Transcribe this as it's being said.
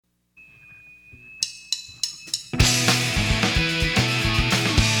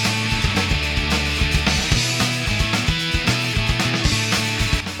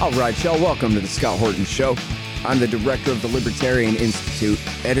All right, y'all, welcome to the Scott Horton Show. I'm the director of the Libertarian Institute,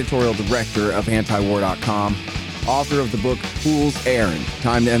 editorial director of antiwar.com, author of the book Fool's Errand,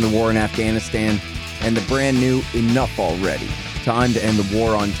 Time to End the War in Afghanistan, and the brand new Enough Already, Time to End the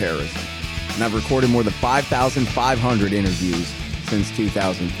War on Terrorism. And I've recorded more than 5,500 interviews since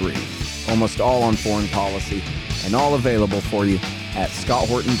 2003, almost all on foreign policy, and all available for you at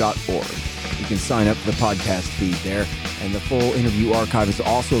scotthorton.org. You can sign up for the podcast feed there, and the full interview archive is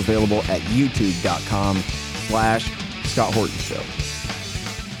also available at youtube.com/Scott Horton Show.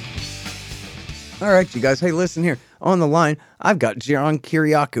 All right, you guys. Hey, listen here. On the line, I've got John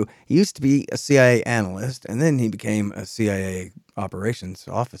Kiriakou. He used to be a CIA analyst, and then he became a CIA operations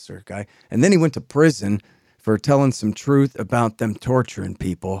officer guy. And then he went to prison for telling some truth about them torturing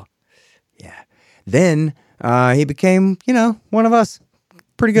people. Yeah. Then he became, one of us.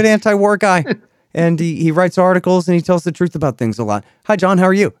 Pretty good anti-war guy. And he writes articles and he tells the truth about things a lot. Hi, John. How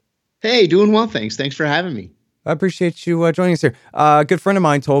are you? Hey, doing well, thanks. Thanks for having me. I appreciate you joining us here. A good friend of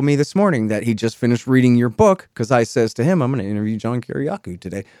mine told me this morning that he just finished reading your book because I says to him, I'm going to interview John Kiriakou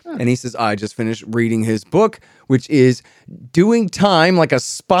today. Huh. And he says, I just finished reading his book, which is Doing Time Like a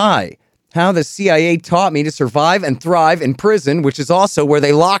Spy, How the CIA Taught Me to Survive and Thrive in Prison, which is also where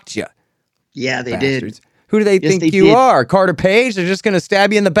they locked you. Yeah, they did. Who do they think you are? Carter Page? They're just going to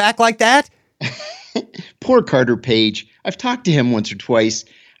stab you in the back like that? Poor Carter Page. I've talked to him once or twice.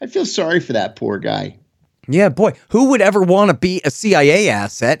 I feel sorry for that poor guy. Yeah, boy. Who would ever want to be a CIA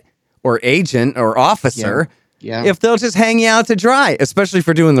asset or agent or officer if they'll just hang you out to dry, especially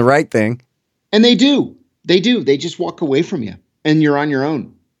for doing the right thing? And they do. They do. They just walk away from you, and you're on your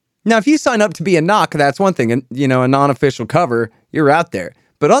own. Now, if you sign up to be a knock, that's one thing. And, a non-official cover, you're out there.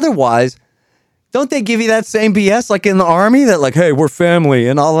 But otherwise, don't they give you that same BS like in the Army that like, hey, we're family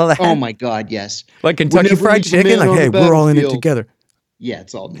and all of that? Oh, my God, yes. Like Kentucky Fried Chicken? Like, hey, we're all in it together. Yeah,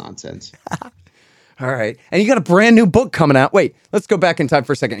 it's all nonsense. All right. And you got a brand new book coming out. Wait, let's go back in time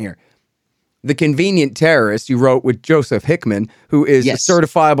for a second here. The Convenient Terrorist you wrote with Joseph Hickman, who is a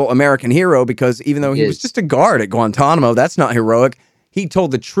certifiable American hero because even though he was just a guard at Guantanamo, that's not heroic. He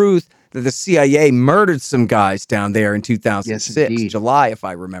told the truth that the CIA murdered some guys down there in 2006, July, if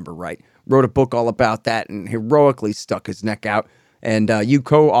I remember right. Wrote a book all about that and heroically stuck his neck out. And you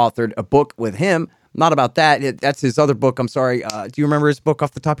co-authored a book with him. Not about that. That's his other book. I'm sorry. Do you remember his book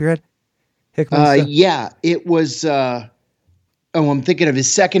off the top of your head? Hickman yeah, it was. I'm thinking of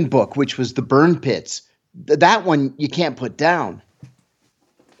his second book, which was The Burn Pits. That one you can't put down.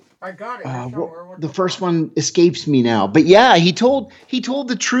 I got it. The first one escapes me now. But yeah, he told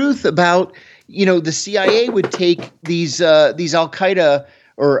the truth about, the CIA would take these Al-Qaeda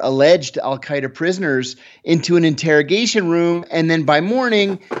or alleged Al-Qaeda prisoners into an interrogation room. And then by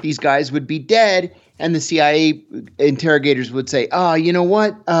morning, these guys would be dead. And the CIA interrogators would say, you know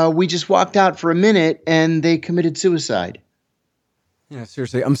what? We just walked out for a minute and they committed suicide. Yeah,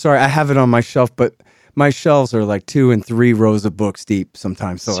 seriously. I'm sorry. I have it on my shelf, but my shelves are like 2 and 3 rows of books deep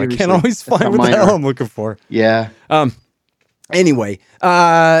sometimes. So seriously, I can't always find what the hell I'm looking for. Yeah. Anyway,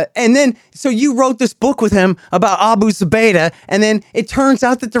 and then, so you wrote this book with him about Abu Zubaydah, and then it turns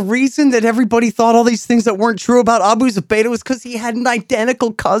out that the reason that everybody thought all these things that weren't true about Abu Zubaydah was because he had an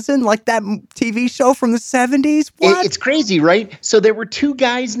identical cousin, like that TV show from the 70s? What? It's crazy, right? So there were 2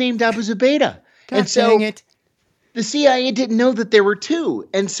 guys named Abu Zubaydah. God dang it. The CIA didn't know that there were 2.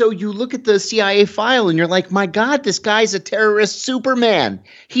 And so you look at the CIA file and you're like, my God, this guy's a terrorist Superman.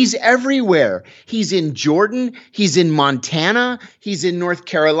 He's everywhere. He's in Jordan. He's in Montana. He's in North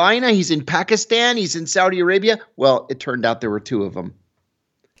Carolina. He's in Pakistan. He's in Saudi Arabia. Well, it turned out there were 2 of them.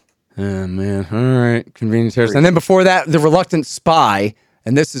 Oh, man. All right. Convenient terrorist. And then before that, The Reluctant Spy.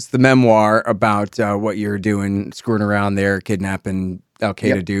 And this is the memoir about what you're doing, screwing around there, kidnapping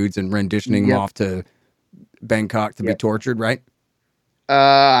Al-Qaeda dudes and renditioning them off to Bangkok to be tortured, right?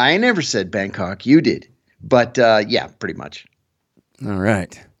 I never said Bangkok. You did. But yeah, pretty much. All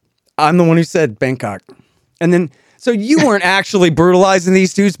right. I'm the one who said Bangkok. And then, so you weren't actually brutalizing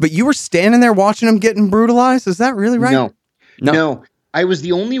these dudes, but you were standing there watching them getting brutalized? Is that really right? No. I was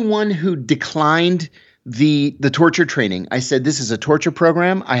the only one who declined the torture training. I said, this is a torture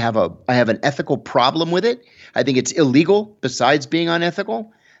program. I have an ethical problem with it. I think it's illegal besides being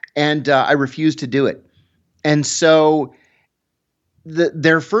unethical. And I refused to do it. And so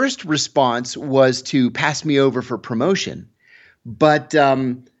their first response was to pass me over for promotion. But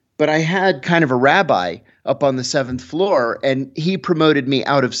I had kind of a rabbi up on the 7th floor, and he promoted me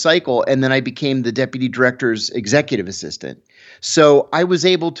out of cycle, and then I became the deputy director's executive assistant. So I was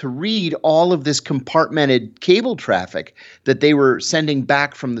able to read all of this compartmented cable traffic that they were sending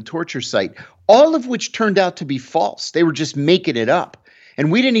back from the torture site, all of which turned out to be false. They were just making it up.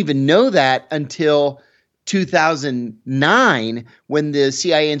 And we didn't even know that until 2009, when the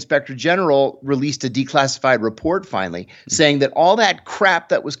CIA Inspector General released a declassified report finally saying that all that crap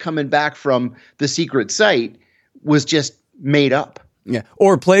that was coming back from the secret site was just made up. Yeah.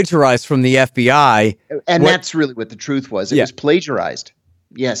 Or plagiarized from the FBI. And that's really what the truth was. It was plagiarized.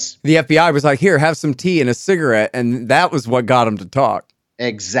 Yes. The FBI was like, here, have some tea and a cigarette. And that was what got him to talk.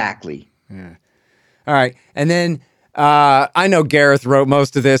 Exactly. Yeah. All right. And then I know Gareth wrote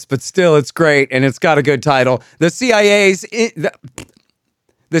most of this, but still it's great. And it's got a good title. The CIA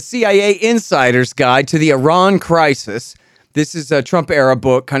Insider's Guide to the Iran Crisis. This is a Trump era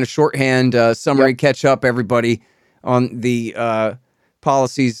book, kind of shorthand summary, catch up everybody on the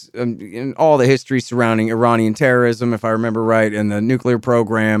policies and all the history surrounding Iranian terrorism, if I remember right, and the nuclear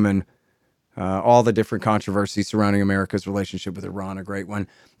program and all the different controversies surrounding America's relationship with Iran, a great one.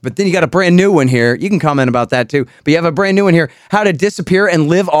 But then you got a brand new one here. You can comment about that too. But you have a brand new one here, How to Disappear and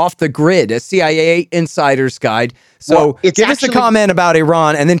Live Off the Grid, a CIA Insider's Guide. So give us a comment about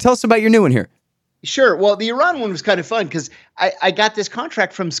Iran and then tell us about your new one here. Sure. Well, the Iran one was kind of fun because I got this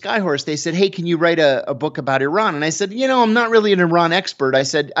contract from Skyhorse. They said, hey, can you write a book about Iran? And I said, I'm not really an Iran expert. I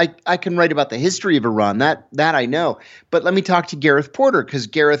said, I can write about the history of Iran. That I know. But let me talk to Gareth Porter because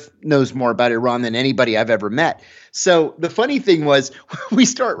Gareth knows more about Iran than anybody I've ever met. So the funny thing was we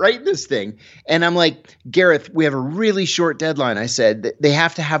start writing this thing and I'm like, Gareth, we have a really short deadline. I said they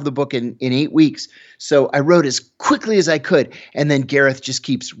have to have the book in 8 weeks. So I wrote as quickly as I could. And then Gareth just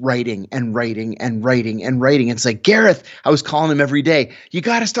keeps writing and writing and writing and writing. It's like, Gareth, I was calling him every day. You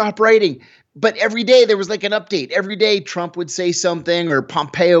got to stop writing. But every day there was like an update. Every day Trump would say something or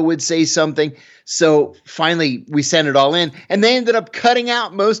Pompeo would say something. So finally we sent it all in and they ended up cutting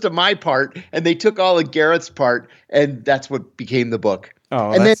out most of my part and they took all of Garrett's part and that's what became the book.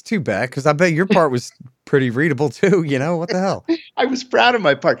 Oh, and that's too bad because I bet your part was pretty readable too. What the hell? I was proud of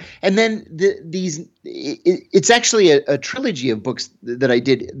my part. And then it's actually a trilogy of books that I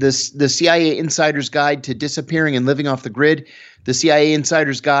did. The CIA Insider's Guide to Disappearing and Living Off the Grid, the CIA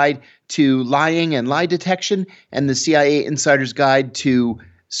Insider's Guide to Lying and Lie Detection, and the CIA Insider's Guide to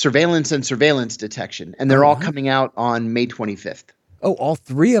Surveillance and Surveillance Detection. And they're all coming out on May 25th. Oh, all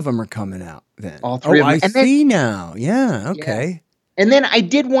three of them are coming out then. All three of them. I see now. Yeah, okay. Yeah. And then I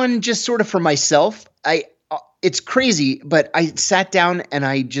did one just sort of for myself. It's crazy, but I sat down and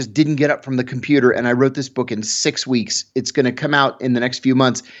I just didn't get up from the computer and I wrote this book in 6 weeks. It's going to come out in the next few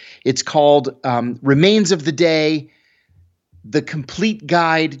months. It's called Remains of the Day, The Complete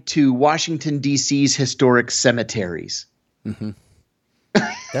Guide to Washington, D.C.'s Historic Cemeteries. Mm-hmm.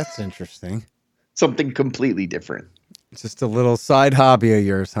 That's interesting. Something completely different. Just a little side hobby of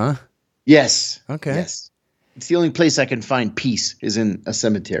yours, huh? Yes. Okay. Yes. It's the only place I can find peace is in a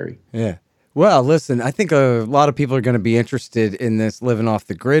cemetery. Yeah. Well, listen, I think a lot of people are going to be interested in this living off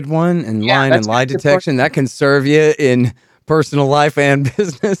the grid one and line and lie detection. That can serve you in personal life and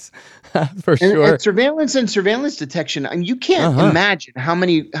business for sure. And surveillance and surveillance detection. I mean, you can't imagine how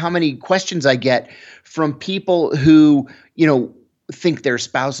many questions I get from people who, think their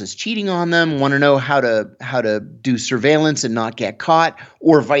spouse is cheating on them, want to know how to do surveillance and not get caught,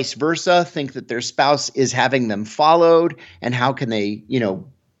 or vice versa, think that their spouse is having them followed and how can they,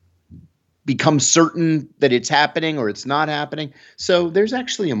 become certain that it's happening or it's not happening. So there's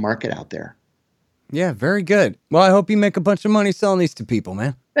actually a market out there. Yeah, very good. Well, I hope you make a bunch of money selling these to people,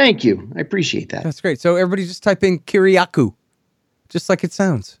 man. Thank you. I appreciate that. That's great. So everybody just type in Kiriakou, just like it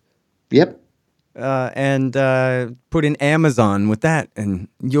sounds. Yep. And put in Amazon with that, and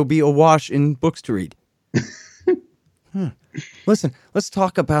you'll be awash in books to read. Listen, let's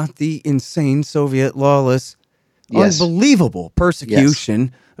talk about the insane Soviet lawless, unbelievable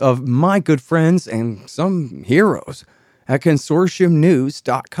persecution of my good friends and some heroes at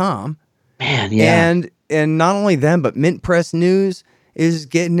consortiumnews.com. Man, yeah. And not only them, but Mint Press News is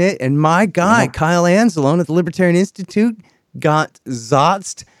getting it. And my guy, Kyle Anzalone at the Libertarian Institute, got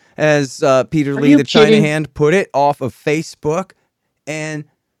zotzed, as Peter Lee, the China Hand, put it, off of Facebook. And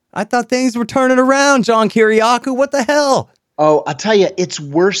I thought things were turning around, John Kiriakou. What the hell? Oh, I'll tell you, it's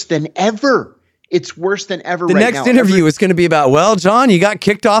worse than ever. It's worse than ever right now. The next interview is going to be about, well, John, you got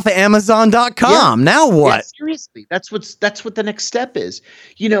kicked off of Amazon.com. Yeah. Now what? Yeah, seriously, that's what the next step is.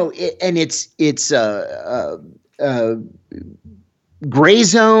 And it's Gray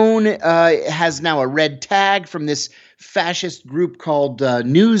Zone has now a red tag from this fascist group called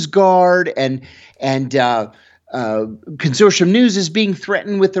NewsGuard, and Consortium News is being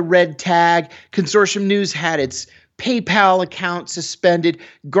threatened with a red tag. Consortium News had its PayPal account suspended.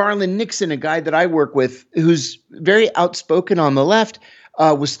 Garland Nixon, a guy that I work with who's very outspoken on the left,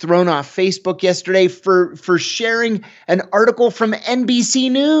 was thrown off Facebook yesterday for sharing an article from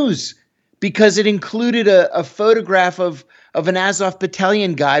NBC News because it included a photograph of an Azov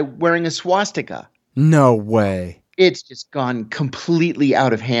battalion guy wearing a swastika. No way. It's just gone completely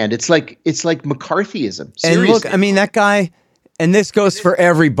out of hand. It's like McCarthyism. Seriously. And look, I mean, that guy, and this goes for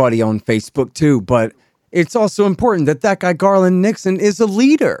everybody on Facebook too, but it's also important that guy, Garland Nixon, is a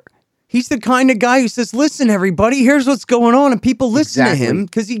leader. He's the kind of guy who says, listen, everybody, here's what's going on. And people listen to him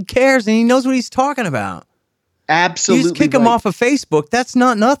because he cares and he knows what he's talking about. Absolutely. You just kick him off of Facebook. That's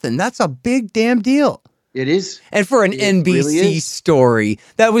not nothing. That's a big damn deal. It is. And for an NBC story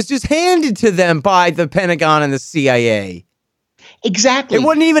that was just handed to them by the Pentagon and the CIA. Exactly. It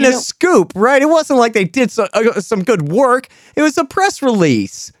wasn't even a scoop, right? It wasn't like they did some good work. It was a press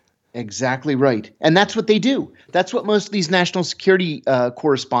release. Exactly right. And that's what they do. That's what most of these national security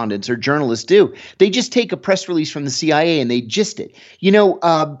correspondents or journalists do. They just take a press release from the CIA and they gist it.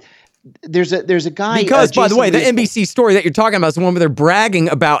 There's a guy. Because, by the way, the NBC story that you're talking about is the one where they're bragging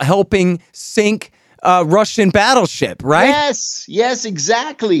about helping sink Russian battleship, right? Yes,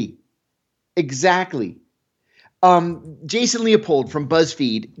 exactly. Jason Leopold from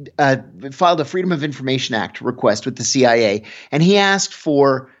BuzzFeed filed a Freedom of Information Act request with the CIA, and he asked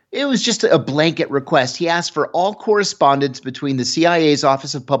for, it was just a blanket request. He asked for all correspondence between the CIA's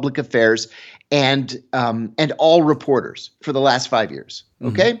Office of Public Affairs and all reporters for the last 5 years.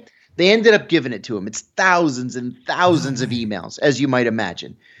 Okay? Mm-hmm. They ended up giving it to him. It's thousands and thousands of emails, as you might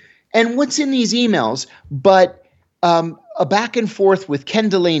imagine. And what's in these emails but a back and forth with Ken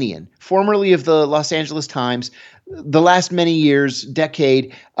Dilanian, formerly of the Los Angeles Times, the last many years,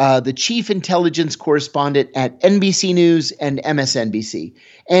 decade, the chief intelligence correspondent at NBC News and MSNBC.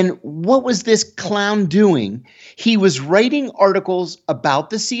 And what was this clown doing? He was writing articles about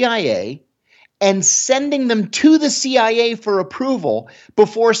the CIA and sending them to the CIA for approval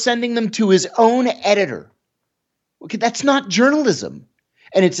before sending them to his own editor. Okay, that's not journalism.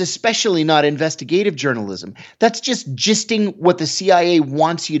 And it's especially not investigative journalism. That's just gisting what the CIA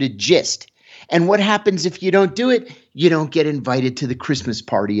wants you to gist. And what happens if you don't do it? You don't get invited to the Christmas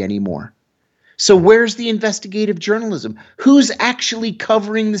party anymore. So where's the investigative journalism? Who's actually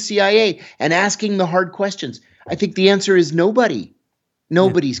covering the CIA and asking the hard questions? I think the answer is nobody.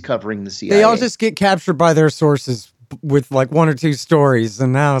 Nobody's covering the CIA. They all just get captured by their sources with like one or two stories.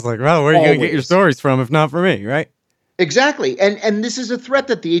 And now it's like, well, where are you going to get your stories from if not for me, right? Exactly. And this is a threat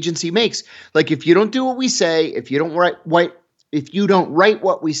that the agency makes. Like, if you don't do what we say, if you don't write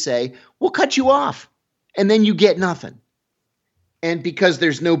what we say, we'll cut you off. And then you get nothing. And because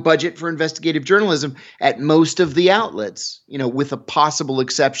there's no budget for investigative journalism at most of the outlets, with a possible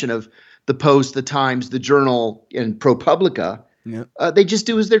exception of the Post, the Times, the Journal, and ProPublica, they just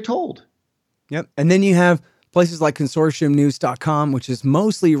do as they're told. Yep. And then you have places like consortiumnews.com, which is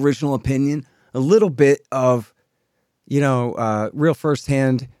mostly original opinion, a little bit of real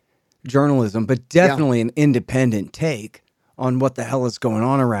firsthand journalism, but definitely an independent take on what the hell is going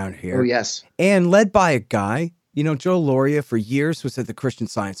on around here. Oh, yes. And led by a guy, Joe Lauria for years was at the Christian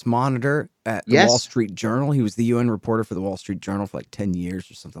Science Monitor at the Wall Street Journal. He was the UN reporter for the Wall Street Journal for like 10 years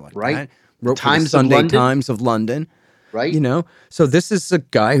or something like that. Wrote for the Sunday Times of London. Right. So this is a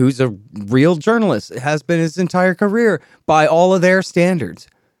guy who's a real journalist. It has been his entire career by all of their standards.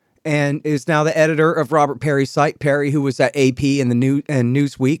 And is now the editor of Robert Perry's site. Perry, who was at AP and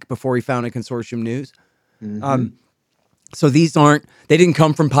Newsweek before he founded Consortium News. Mm-hmm. So they didn't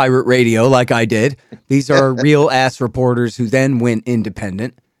come from pirate radio like I did. These are real ass reporters who then went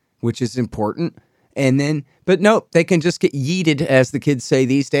independent, which is important. But no, they can just get yeeted, as the kids say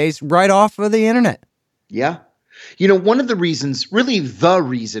these days, right off of the internet. Yeah. One of the reasons, really the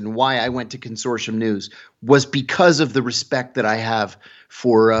reason why I went to Consortium News was because of the respect that I have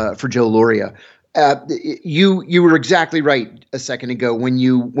for Joe Lauria. You were exactly right a second ago when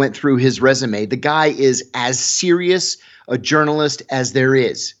you went through his resume. The guy is as serious a journalist as there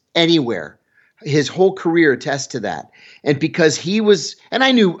is anywhere. His whole career attests to that. And because he was, and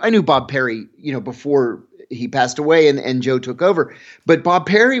I knew Bob Perry, before he passed away and Joe took over, but Bob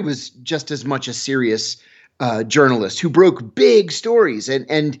Perry was just as much a serious journalist who broke big stories.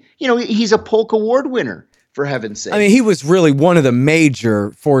 And he's a Polk Award winner, for heaven's sake. I mean, he was really one of the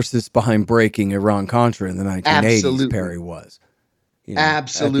major forces behind breaking Iran-Contra in the 1980s. Absolutely. Perry was.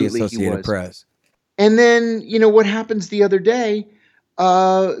 Absolutely, at the Associated Press. And then, what happens the other day,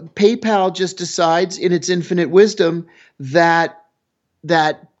 PayPal just decides in its infinite wisdom that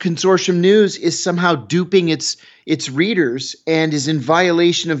Consortium News is somehow duping its readers and is in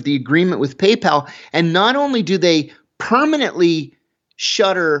violation of the agreement with PayPal. And not only do they permanently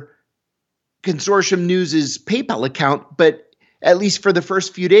shutter Consortium News's PayPal account, but at least for the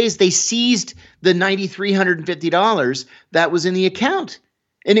first few days, they seized the $9,350 that was in the account.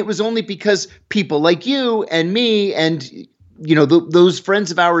 And it was only because people like you and me and, those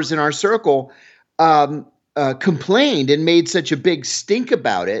friends of ours in our circle complained and made such a big stink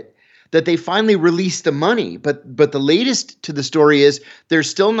about it that they finally released the money. But the latest to the story is they're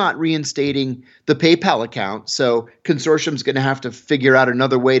still not reinstating the PayPal account. So Consortium's going to have to figure out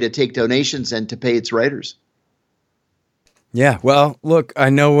another way to take donations and to pay its writers. Yeah, well, look, I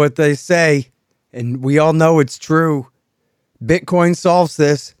know what they say, and we all know it's true. Bitcoin solves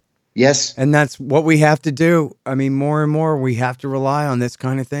this. Yes. And that's what we have to do. I mean, more and more, we have to rely on this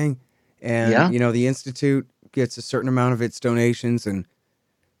kind of thing. And, the Institute gets a certain amount of its donations,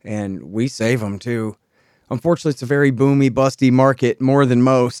 and we save them, too. Unfortunately, it's a very boomy, busty market, more than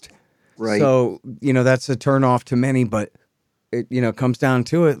most. Right. So, that's a turnoff to many, but it, comes down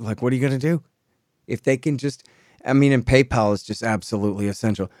to it. Like, what are you going to do? If they can just... and PayPal is just absolutely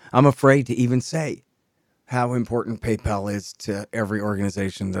essential. I'm afraid to even say how important PayPal is to every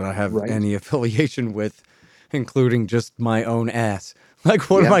organization that I have any affiliation with, including just my own ass. Like,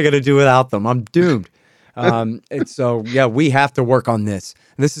 what am I going to do without them? I'm doomed. And so, we have to work on this.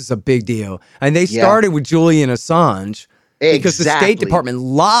 This is a big deal. And they started with Julian Assange because the State Department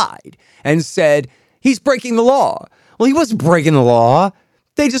lied and said he's breaking the law. Well, he wasn't breaking the law.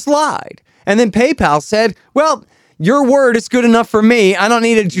 They just lied. And then PayPal said, well, your word is good enough for me. I don't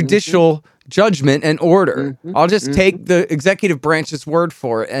need a judicial judgment and order. I'll just take the executive branch's word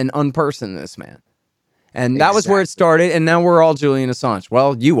for it and unperson this man. And that was where it started. And now we're all Julian Assange.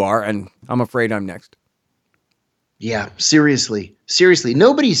 Well, you are, and I'm afraid I'm next. Yeah, seriously.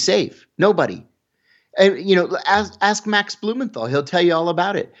 Nobody's safe. Nobody. And, ask Max Blumenthal. He'll tell you all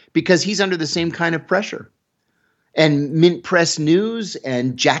about it because he's under the same kind of pressure. And Mint Press News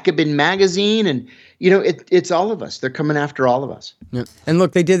and Jacobin Magazine. And, it's all of us. They're coming after all of us. Yeah. And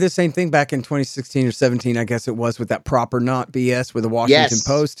look, they did the same thing back in 2016 or 17, I guess it was, with that Proper Not BS, where the Washington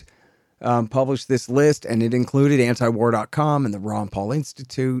Post published this list, and it included antiwar.com and the Ron Paul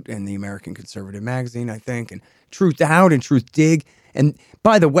Institute and the American Conservative Magazine, I think, and Truth Out and Truth Dig. And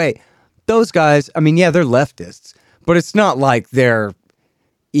by the way, those guys, they're leftists, but it's not like they're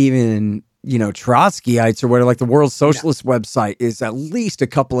even... Trotskyites or whatever, like the World Socialist website is at least a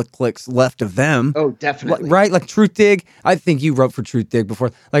couple of clicks left of them. Oh, definitely. Right? Like Truth Dig. I think you wrote for Truth Dig before.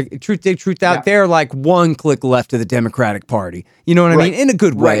 Like Truth Dig, Truth Out, they're like one click left of the Democratic Party. You know what I mean? In a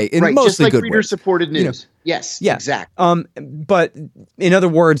good way. In mostly just like good reader-supported news. Yes, exactly. But in other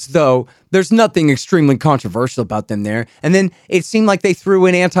words, though, there's nothing extremely controversial about them there. And then it seemed like they threw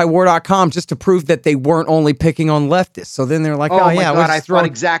in antiwar.com just to prove that they weren't only picking on leftists. So then they're like, my God, I thought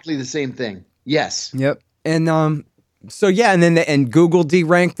exactly the same thing. Yes. Yep. And and then Google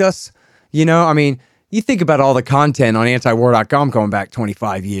deranked us. You think about all the content on antiwar.com going back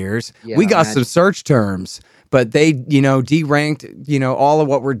 25 years. Yeah, we got some search terms, but they, deranked, all of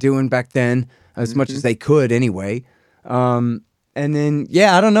what we're doing back then as much as they could anyway. And then,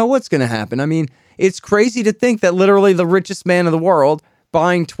 I don't know what's going to happen. It's crazy to think that literally the richest man in the world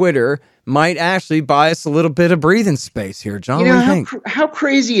buying Twitter might actually buy us a little bit of breathing space here, John. What do you think? How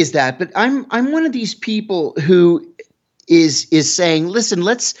crazy is that? But I'm one of these people who is saying, listen,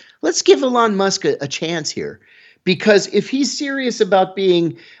 let's give Elon Musk a chance here, because if he's serious about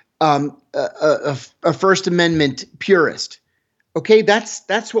being a First Amendment purist, okay,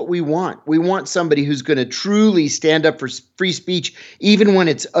 that's what we want. We want somebody who's going to truly stand up for free speech, even when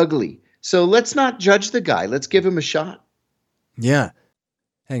it's ugly. So let's not judge the guy. Let's give him a shot. Yeah.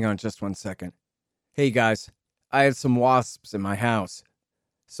 Hang on just 1 second. Hey guys, I had some wasps in my house,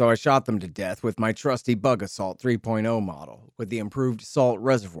 so I shot them to death with my trusty Bug Assault 3.0 model with the improved salt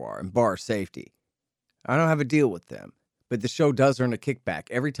reservoir and bar safety. I don't have a deal with them, but the show does earn a kickback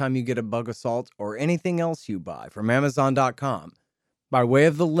every time you get a Bug Assault or anything else you buy from Amazon.com by way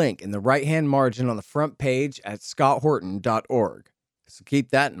of the link in the right-hand margin on the front page at scotthorton.org. So keep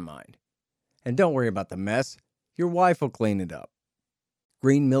that in mind. And don't worry about the mess. Your wife will clean it up.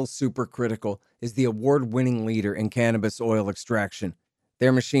 Green Mill Supercritical is the award-winning leader in cannabis oil extraction.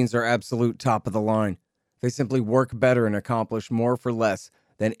 Their machines are absolute top of the line. They simply work better and accomplish more for less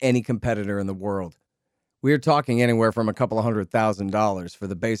than any competitor in the world. We are talking anywhere from a couple of $100,000 for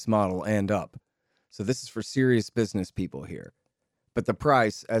the base model and up. So this is for serious business people here. But the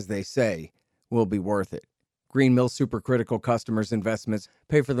price, as they say, will be worth it. Green Mill Supercritical customers' investments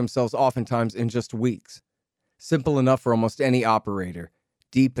pay for themselves oftentimes in just weeks. Simple enough for almost any operator.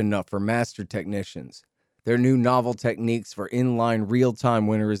 Deep enough for master technicians. Their new novel techniques for inline real-time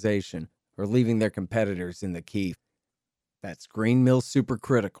winterization are leaving their competitors in the key. That's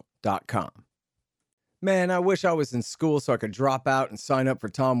greenmillsupercritical.com. Man, I wish I was in school so I could drop out and sign up for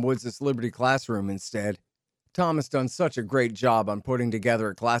Tom Woods' Liberty Classroom instead. Tom has done such a great job on putting together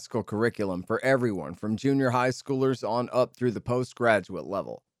a classical curriculum for everyone from junior high schoolers on up through the postgraduate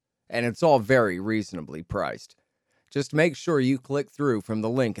level. And it's all very reasonably priced. Just make sure you click through from the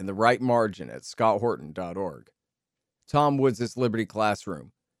link in the right margin at scotthorton.org. Tom Woods' Liberty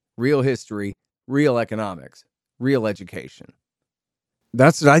Classroom. Real history, real economics, real education.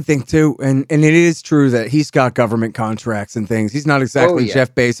 That's what I think too, and it is true that he's got government contracts and things. He's not exactly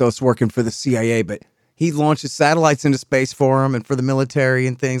Jeff Bezos working for the CIA, but he launches satellites into space for him and for the military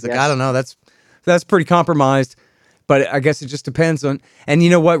and things. Like, I don't know, that's pretty compromised, but I guess it just depends on. And you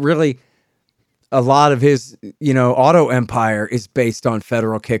know what, really, a lot of his, auto empire is based on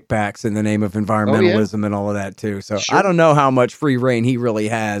federal kickbacks in the name of environmentalism and all of that too. So I don't know how much free reign he really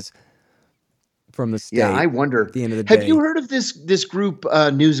has from the state. Yeah, I wonder. At the end of the day. Have you heard of this group,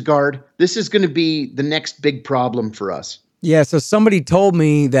 NewsGuard? This is going to be the next big problem for us. Yeah, so somebody told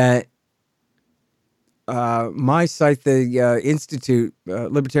me that my site, the Institute,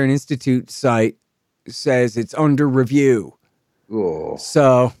 Libertarian Institute site, says it's under review. Oh.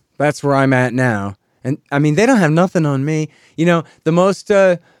 So that's where I'm at now. And I mean, they don't have nothing on me. The most,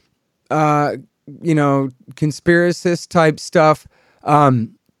 conspiracist type stuff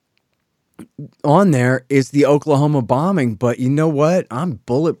on there is the Oklahoma bombing. But you know what? I'm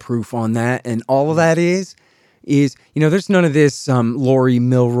bulletproof on that. And all of that is, there's none of this Lori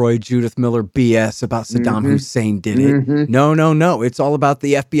Milroy, Judith Miller BS about Saddam Hussein did it. No. It's all about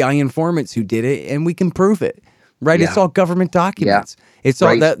the FBI informants who did it, and we can prove it. Right? Yeah. It's all government documents. Yeah. It's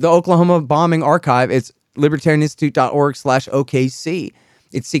all the Oklahoma bombing archive. It's libertarianinstitute.org/OKC.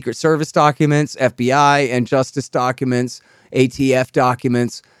 It's Secret Service documents, FBI and Justice documents, ATF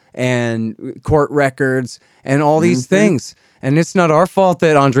documents, and court records, and all these things. And it's not our fault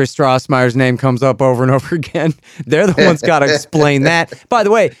that Andre Strassmeyer's name comes up over and over again. They're the ones got to explain that. By the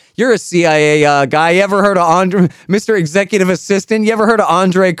way, you're a CIA guy. You ever heard of Mr. Executive Assistant? You ever heard of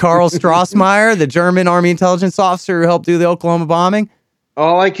Andre Karl Strassmeyer, the German Army intelligence officer who helped do the Oklahoma bombing?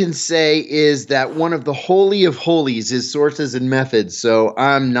 All I can say is that one of the holy of holies is sources and methods, so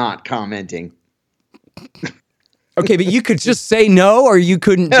I'm not commenting. Okay, but you could just say no, or you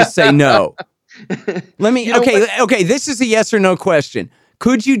couldn't just say no. Let me, okay, this is a yes or no question.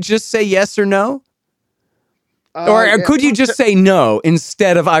 Could you just say yes or no? Or could you just say no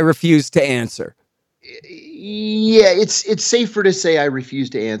instead of I refuse to answer? Yeah, it's safer to say I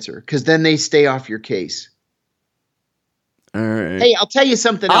refuse to answer, because then they stay off your case. All right. Hey, I'll tell you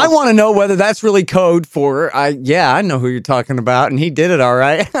something else. I want to know whether that's really code for, I know who you're talking about, and he did it all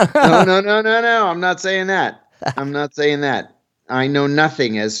right. No. I'm not saying that. I know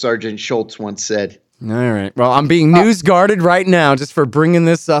nothing, as Sergeant Schultz once said. All right. Well, I'm being news guarded right now just for bringing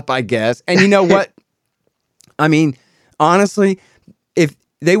this up, I guess. And you know what? I mean, honestly, if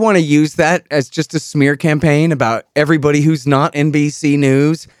they want to use that as just a smear campaign about everybody who's not NBC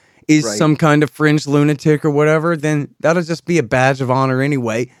News is some kind of fringe lunatic or whatever, then that'll just be a badge of honor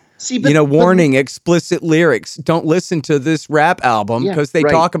anyway. See, warning, explicit lyrics. Don't listen to this rap album because they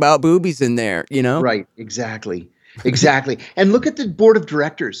talk about boobies in there, Right, exactly. And look at the board of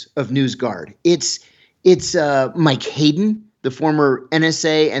directors of NewsGuard. It's Mike Hayden, the former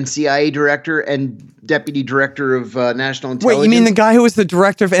NSA and CIA director and deputy director of national intelligence. Wait, you mean the guy who was the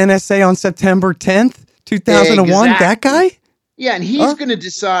director of NSA on September 10th, 2001? Exactly. That guy? Yeah, and he's going to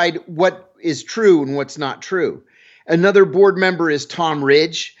decide what is true and what's not true. Another board member is Tom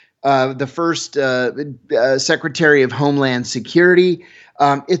Ridge, the first Secretary of Homeland Security.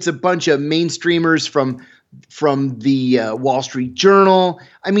 It's a bunch of mainstreamers from the Wall Street Journal.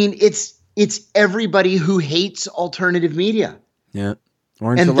 I mean, it's everybody who hates alternative media. Yeah.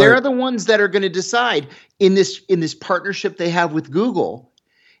 And they're the ones that are going to decide in this partnership they have with Google,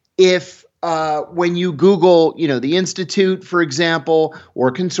 if when you Google, the Institute, for example,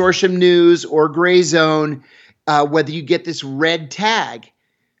 or Consortium News or Gray Zone, whether you get this red tag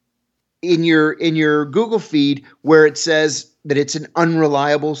in your Google feed where it says that it's an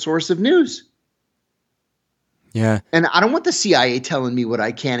unreliable source of news. Yeah. And I don't want the CIA telling me what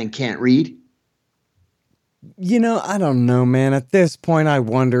I can and can't read. I don't know, man. At this point, I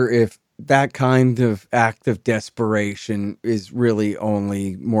wonder if that kind of act of desperation is really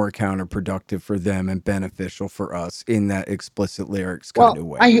only more counterproductive for them and beneficial for us in that explicit lyrics kind of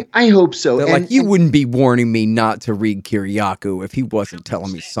way. I hope so. And you wouldn't be warning me not to read Kiriakou if he wasn't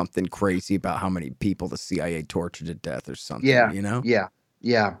telling me something crazy about how many people the CIA tortured to death or something, Yeah.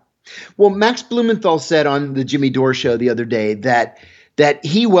 Well, Max Blumenthal said on the Jimmy Dore show the other day that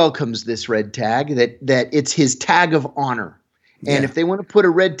he welcomes this red tag, that it's his tag of honor. And if they want to put a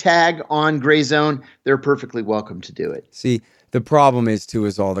red tag on Gray Zone, they're perfectly welcome to do it. See, the problem is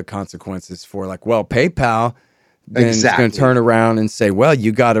all the consequences for PayPal then is going to turn around and say, well,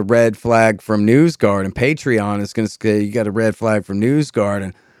 you got a red flag from NewsGuard, and Patreon is going to say you got a red flag from NewsGuard.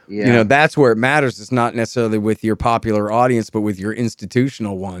 And, that's where it matters. It's not necessarily with your popular audience, but with your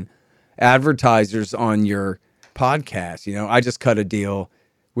institutional one. Advertisers on your podcast. I just cut a deal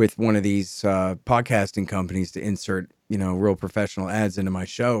with one of these podcasting companies to insert, real professional ads into my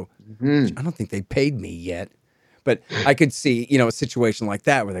show. Mm-hmm. I don't think they paid me yet. But I could see, a situation like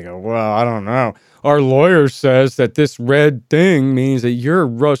that where they go, well, I don't know. Our lawyer says that this red thing means that you're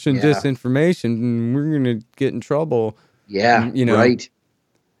Russian disinformation and we're going to get in trouble. Yeah, and,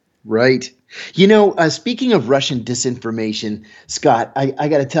 Right. Speaking of Russian disinformation, Scott, I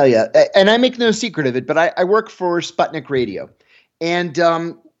got to tell you, and I make no secret of it, but I work for Sputnik Radio. And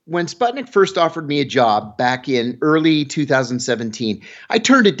when Sputnik first offered me a job back in early 2017, I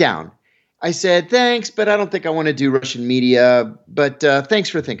turned it down. I said, thanks, but I don't think I want to do Russian media, but thanks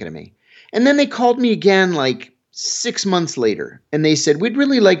for thinking of me. And then they called me again like 6 months later, and they said, we'd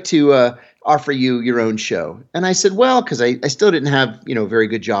really like to offer you your own show. And I said, well, because I still didn't have, a very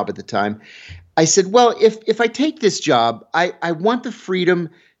good job at the time. I said, well, if I take this job, I want the freedom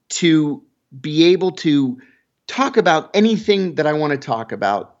to be able to talk about anything that I want to talk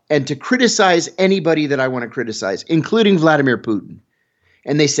about and to criticize anybody that I want to criticize, including Vladimir Putin.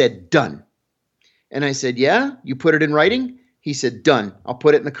 And they said, done. And I said, yeah, you put it in writing? He said, done. I'll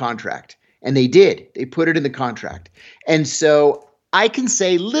put it in the contract. And they did. They put it in the contract. And so I can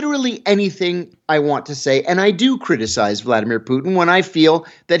say literally anything I want to say. And I do criticize Vladimir Putin when I feel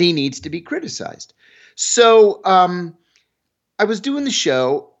that he needs to be criticized. So I was doing the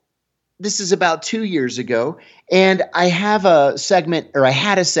show. This is about 2 years ago. And I had a segment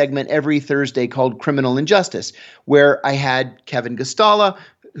every Thursday called Criminal Injustice, where I had Kevin Gustala,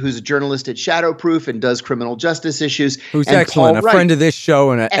 who's a journalist at Shadowproof and does criminal justice issues. Who's excellent, a friend of this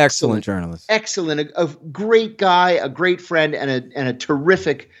show and an excellent journalist. Excellent, a great guy, a great friend, and a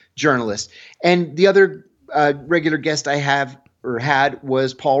terrific journalist. And the other regular guest I had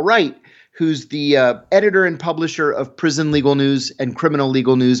was Paul Wright, who's the editor and publisher of Prison Legal News and Criminal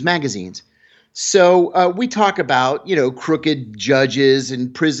Legal News magazines. So we talk about, crooked judges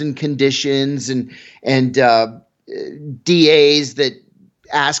and prison conditions and DAs that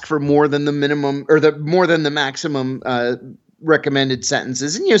ask for more than the minimum or more than the maximum recommended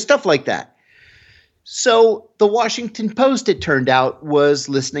sentences and, stuff like that. So the Washington Post, it turned out, was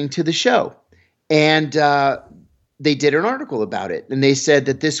listening to the show, and they did an article about it. And they said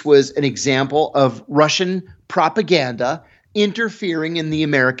that this was an example of Russian propaganda interfering in the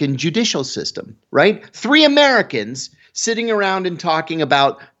American judicial system, right? 3 Americans sitting around and talking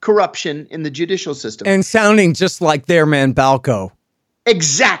about corruption in the judicial system. And sounding just like their man Balco.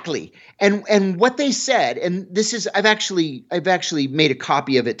 Exactly. And what they said, and this is, I've actually made a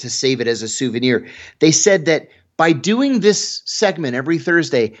copy of it to save it as a souvenir. They said that by doing this segment every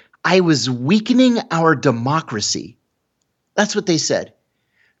Thursday, I was weakening our democracy. That's what they said.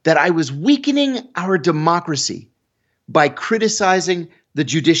 That I was weakening our democracy by criticizing the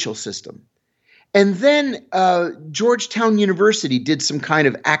judicial system. And then Georgetown University did some kind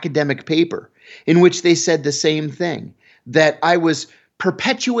of academic paper in which they said the same thing, that I was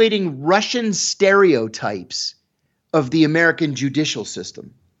perpetuating Russian stereotypes of the American judicial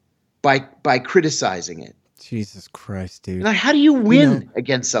system by criticizing it. Jesus Christ, dude. Now, how do you win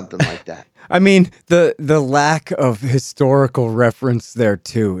against something like that? I mean, the lack of historical reference there,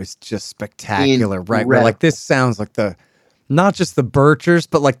 too, is just spectacular, right? Where, like, this sounds like not just the Birchers,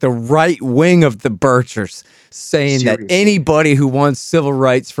 but like the right wing of the Birchers saying that anybody who wants civil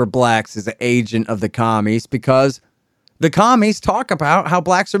rights for blacks is an agent of the commies because the commies talk about how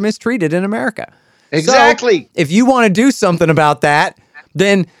blacks are mistreated in America. Exactly. So, if you want to do something about that,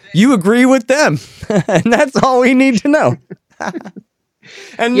 then you agree with them. And that's all we need to know.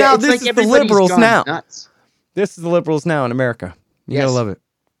 And now this is the liberals now. Nuts. This is the liberals now in America. You gotta love it.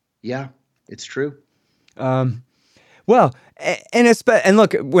 Yeah, it's true. Well, and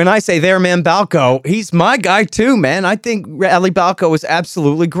look, when I say their man Balco, he's my guy too, man. I think Ali Balco was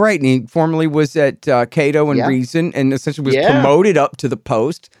absolutely great. And he formerly was at Cato and Reason and essentially was promoted up to the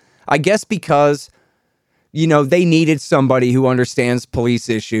Post. I guess because, they needed somebody who understands police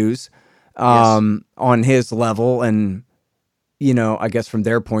issues on his level. And, I guess from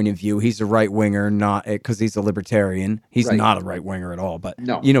their point of view, he's a right winger, not because he's a libertarian. He's not a right winger at all, but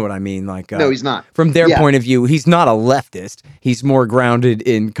you know what I mean? Like, no, he's not. From their point of view, he's not a leftist. He's more grounded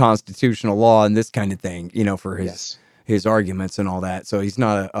in constitutional law and this kind of thing, for his arguments and all that. So he's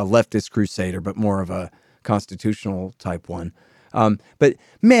not a leftist crusader, but more of a constitutional type one. But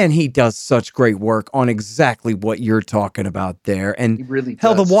man, he does such great work on exactly what you're talking about there. And he really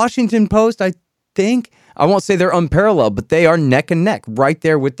hell, does. the Washington Post, I won't say they're unparalleled, but they are neck and neck right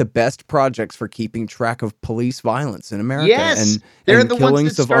there with the best projects for keeping track of police violence in America. Yes, and they're the killings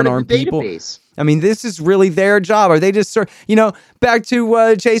ones that of started unarmed the people. database. I mean, this is really their job. Are they just back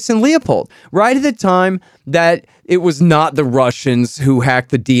to Jason Leopold, right at the time that it was not the Russians who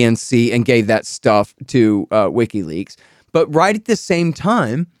hacked the DNC and gave that stuff to WikiLeaks, but right at the same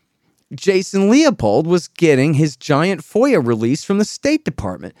time, Jason Leopold was getting his giant FOIA release from the State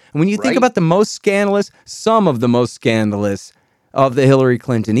Department. And when you think about some of the most scandalous of the Hillary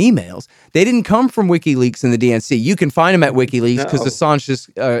Clinton emails, they didn't come from WikiLeaks and the DNC. You can find them at WikiLeaks because Assange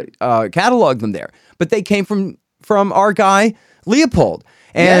just cataloged them there. But they came from our guy, Leopold.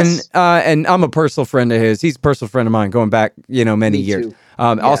 And and I'm a personal friend of his. He's a personal friend of mine going back, many years. Too.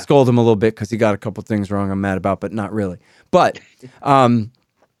 I'll scold him a little bit because he got a couple things wrong I'm mad about, but not really. But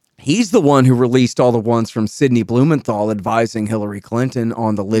he's the one who released all the ones from Sidney Blumenthal advising Hillary Clinton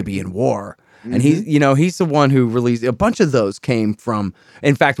on the Libyan war. Mm-hmm. And he's the one who released a bunch of those came from,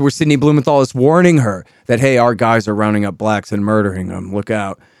 in fact, where Sidney Blumenthal is warning her that, hey, our guys are rounding up blacks and murdering them. Look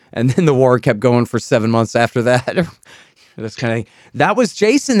out. And then the war kept going for 7 months after that. That was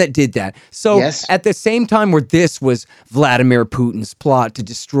Jason that did that. So at the same time where this was Vladimir Putin's plot to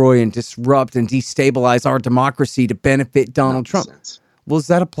destroy and disrupt and destabilize our democracy to benefit Donald Trump. Well, does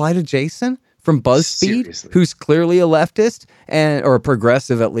that apply to Jason from BuzzFeed, who's clearly a leftist or a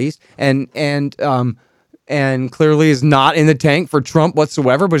progressive at least, and clearly is not in the tank for Trump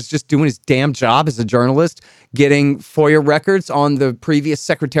whatsoever, but is just doing his damn job as a journalist, getting FOIA records on the previous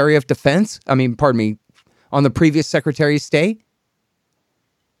Secretary of Defense? On the previous Secretary of State?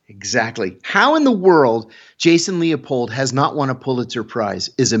 Exactly. How in the world Jason Leopold has not won a Pulitzer Prize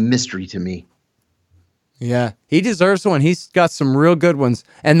is a mystery to me. Yeah, he deserves one. He's got some real good ones.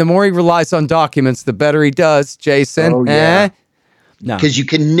 And the more he relies on documents, the better he does, Jason. Oh, yeah. No. Because you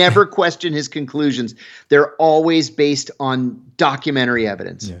can never question his conclusions. They're always based on documentary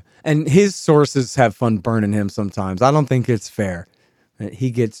evidence. Yeah. And his sources have fun burning him sometimes. I don't think it's fair. He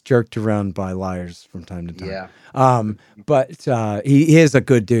gets jerked around by liars from time to time. Yeah. But he is a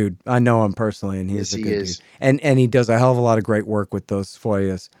good dude. I know him personally, and he is a good dude. And he does a hell of a lot of great work with those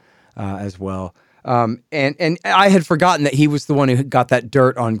FOIAs as well. And I had forgotten that he was the one who got that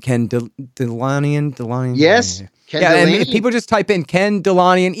dirt on Ken Dilanian. Yes. Ken Dilanian. And people just type in Ken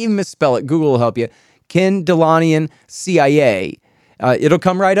Dilanian, even misspell it. Google will help you. Ken Dilanian, CIA. It'll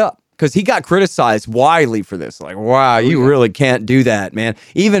come right up. Because he got criticized widely for this. Like, wow, you really can't do that, man.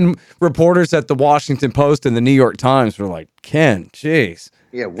 Even reporters at the Washington Post and the New York Times were like, Ken, jeez.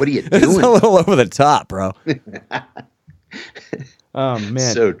 Yeah, what are you doing? It's a little over the top, bro. Oh,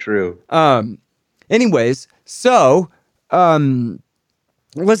 man. So true. Anyways, so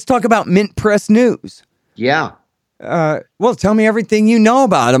let's talk about Mint Press News. Yeah. Well, tell me everything you know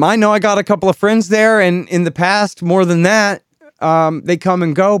about them. I know I got a couple of friends there, and in the past, more than that, they come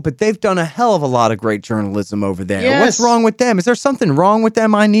and go, but they've done a hell of a lot of great journalism over there. Yes. What's wrong with them? Is there something wrong with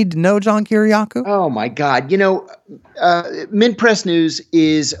them I need to know, John Kiriakou? Oh, my God. Mint Press News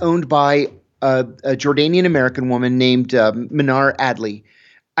is owned by a Jordanian-American woman named Minar Adley.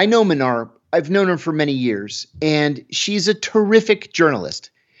 I know Minar. I've known her for many years, and she's a terrific journalist.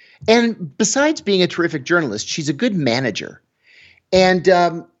 And besides being a terrific journalist, she's a good manager. And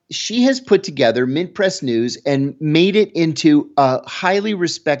she has put together Mint Press News and made it into a highly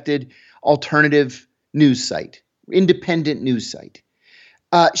respected alternative news site, independent news site.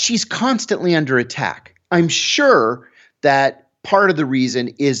 She's constantly under attack. I'm sure that part of the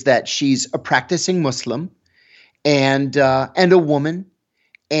reason is that she's a practicing Muslim and a woman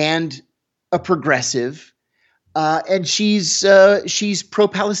and a progressive, and she's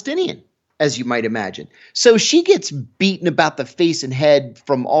pro-Palestinian, as you might imagine. So she gets beaten about the face and head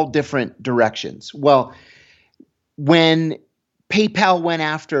from all different directions. Well, when PayPal went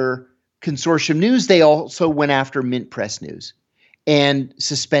after Consortium News, they also went after Mint Press News and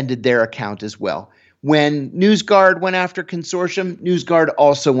suspended their account as well. When NewsGuard went after Consortium, NewsGuard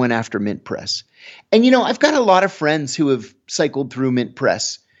also went after Mint Press. And, I've got a lot of friends who have cycled through Mint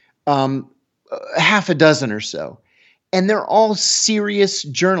Press, half a dozen or so. And they're all serious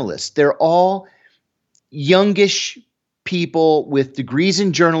journalists. They're all youngish people with degrees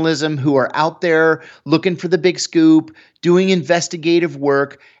in journalism who are out there looking for the big scoop, doing investigative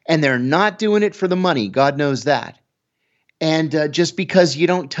work, and they're not doing it for the money. God knows that. And just because you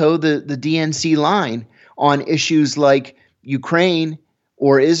don't toe the DNC line on issues like Ukraine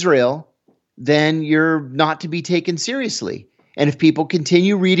or Israel, then you're not to be taken seriously. And if people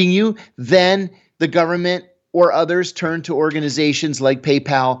continue reading you, then the government or others turn to organizations like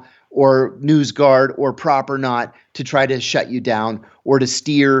PayPal or NewsGuard or Prop or Not to try to shut you down or to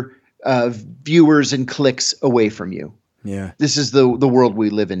steer viewers and clicks away from you. Yeah. This is the world we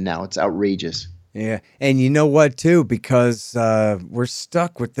live in now. It's outrageous. Yeah. And you know what, too? Because we're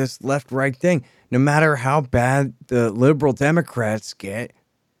stuck with this left-right thing. No matter how bad the liberal Democrats get,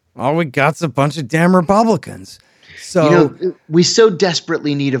 all we got's a bunch of damn Republicans. So we so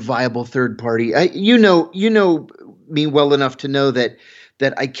desperately need a viable third party. You know me well enough to know that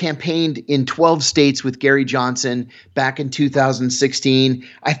I campaigned in 12 states with Gary Johnson back in 2016.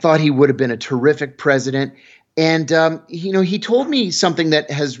 I thought he would have been a terrific president. And, he told me something that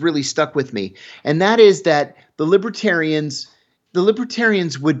has really stuck with me. And that is that the libertarians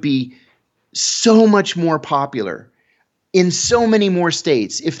would be so much more popular in so many more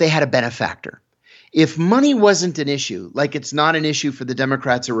states if they had a benefactor. If money wasn't an issue, like it's not an issue for the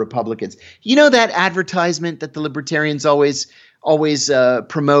Democrats or Republicans, that advertisement that the libertarians always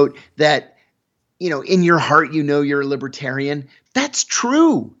promote that, in your heart, you're a libertarian. That's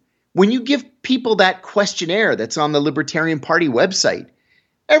true. When you give people that questionnaire that's on the Libertarian Party website,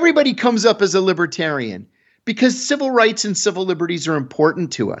 everybody comes up as a libertarian because civil rights and civil liberties are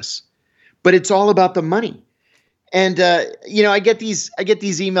important to us. But it's all about the money. And, I get these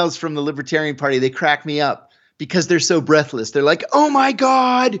emails from the Libertarian Party. They crack me up because they're so breathless. They're like, oh, my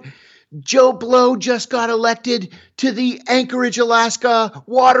God, Joe Blow just got elected to the Anchorage, Alaska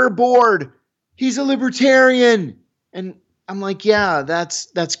Water Board. He's a libertarian. And I'm like, yeah,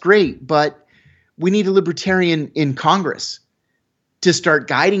 that's great. But we need a libertarian in Congress to start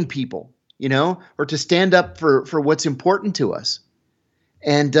guiding people, or to stand up for what's important to us.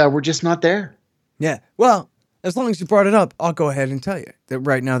 And we're just not there. Yeah. Well, as long as you brought it up, I'll go ahead and tell you that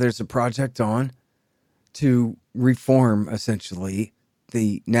right now there's a project on to reform, essentially,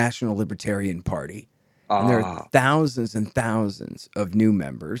 the National Libertarian Party. And there are thousands and thousands of new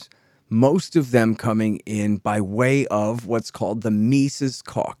members, most of them coming in by way of what's called the Mises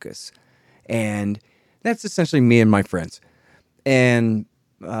Caucus. And that's essentially me and my friends. And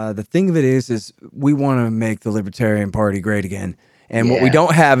the thing of it is we want to make the Libertarian Party great again. And what we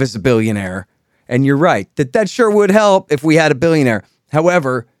don't have is a billionaire. And you're right, that sure would help if we had a billionaire.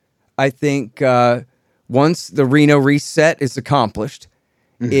 However, I think once the Reno reset is accomplished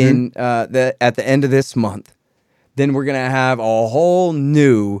at the end of this month, then we're going to have a whole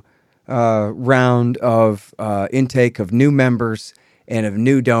new round of intake of new members and of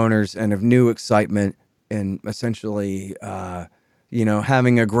new donors and of new excitement and essentially,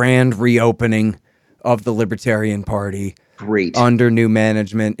 having a grand reopening of the Libertarian Party. Great. Under new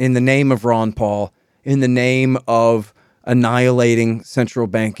management, in the name of Ron Paul, in the name of annihilating central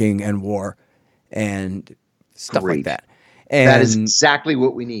banking and war and stuff like that. And that is exactly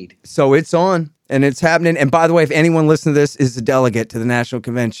what we need. So it's on and it's happening. And by the way, if anyone listening to this is a delegate to the National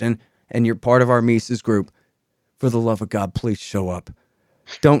Convention and you're part of our Mises group, for the love of God, please show up.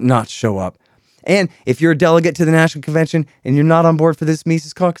 Don't not show up. And if you're a delegate to the National Convention and you're not on board for this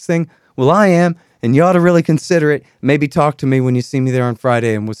Mises Caucus thing, well, I am. And you ought to really consider it. Maybe talk to me when you see me there on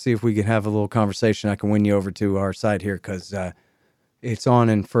Friday, and we'll see if we can have a little conversation. I can win you over to our side here because it's on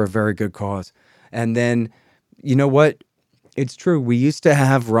and for a very good cause. And then, you know what? It's true. We used to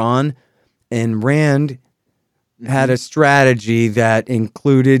have Ron and Rand had a strategy that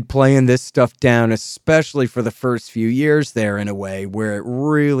included playing this stuff down, especially for the first few years there in a way where it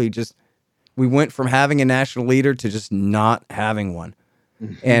really just, we went from having a national leader to just not having one.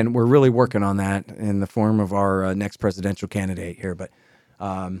 And we're really working on that in the form of our next presidential candidate here. But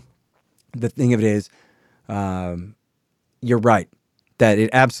the thing of it is, you're right, that it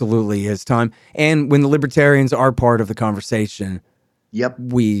absolutely is time. And when the libertarians are part of the conversation,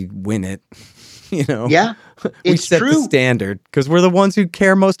 we win it. Yeah, we set the standard because we're the ones who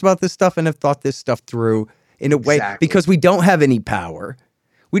care most about this stuff and have thought this stuff through in a way because we don't have any power.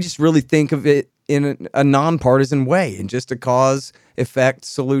 We just really think of it in a nonpartisan way, in just a cause, effect,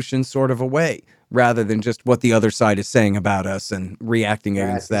 solution sort of a way, rather than just what the other side is saying about us and reacting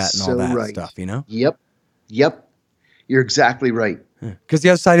against that and all that stuff, Yep. You're exactly right. Because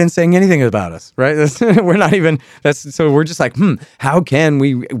the other side isn't saying anything about us, right? We're not even, so we're just like, how can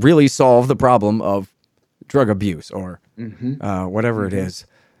we really solve the problem of drug abuse or whatever it is?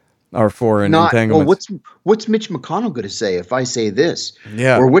 Or foreign entanglements. Well, what's Mitch McConnell going to say if I say this?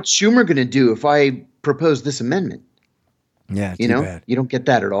 Yeah. Or what's Schumer going to do if I propose this amendment? Yeah, bad. You don't get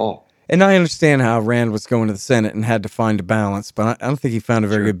that at all. And I understand how Rand was going to the Senate and had to find a balance, but I don't think he found a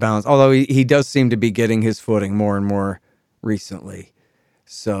very good balance. Although he does seem to be getting his footing more and more recently.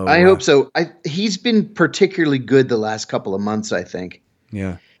 So I hope so. He's been particularly good the last couple of months, I think.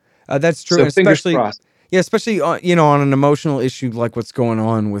 Yeah, that's true. So especially, fingers crossed. Yeah, especially on an emotional issue like what's going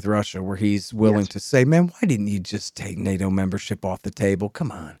on with Russia, where he's willing to say, "Man, why didn't you just take NATO membership off the table?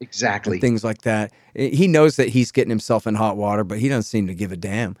 Come on." Exactly. And things like that. He knows that he's getting himself in hot water, but he doesn't seem to give a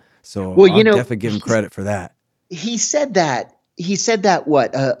damn. So I'll definitely give him credit for that. He said that.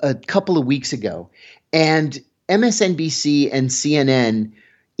 What, a couple of weeks ago, and MSNBC and CNN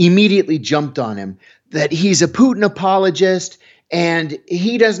immediately jumped on him that he's a Putin apologist and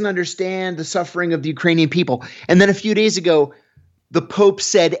he doesn't understand the suffering of the Ukrainian people. And then a few days ago, the Pope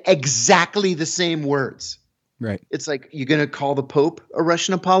said exactly the same words. Right. It's like, you're going to call the Pope a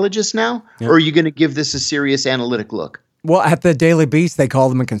Russian apologist now? Yep. Or are you going to give this a serious analytic look? Well, at the Daily Beast, they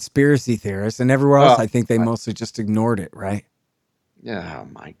called him a conspiracy theorist, and everywhere else, I think they mostly just ignored it, right? Oh,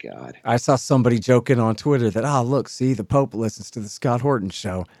 my God. I saw somebody joking on Twitter that, look, see, the Pope listens to the Scott Horton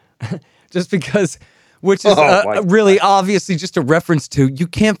show. Just because, which is really obviously just a reference to, you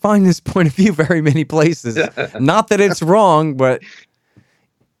can't find this point of view very many places. Not that it's wrong, but,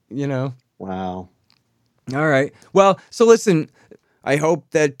 Wow. All right. Well, so listen, I hope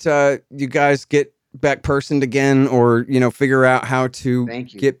that you guys get back personed again, or, figure out how to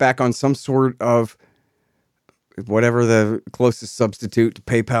get back on some sort of whatever the closest substitute to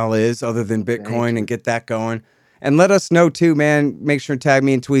PayPal is other than Bitcoin, and get that going. And let us know too, man. Make sure to tag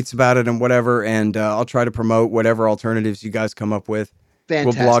me in tweets about it and whatever, and I'll try to promote whatever alternatives you guys come up with.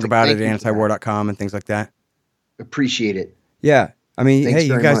 Fantastic. We'll blog about it at antiwar.com and things like that. Appreciate it. Yeah. I mean, hey,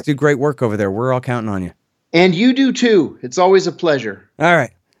 you guys do great work over there. We're all counting on you. And you do too. It's always a pleasure. All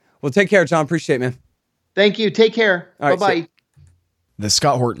right. Well, take care, John. Appreciate it, man. Thank you. Take care. All bye-bye. Right, the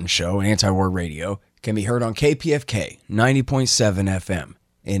Scott Horton Show, Anti-War Radio, can be heard on KPFK 90.7 FM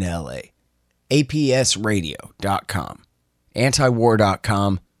in LA, APSradio.com,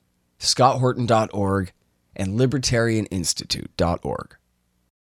 antiwar.com, scotthorton.org, and libertarianinstitute.org.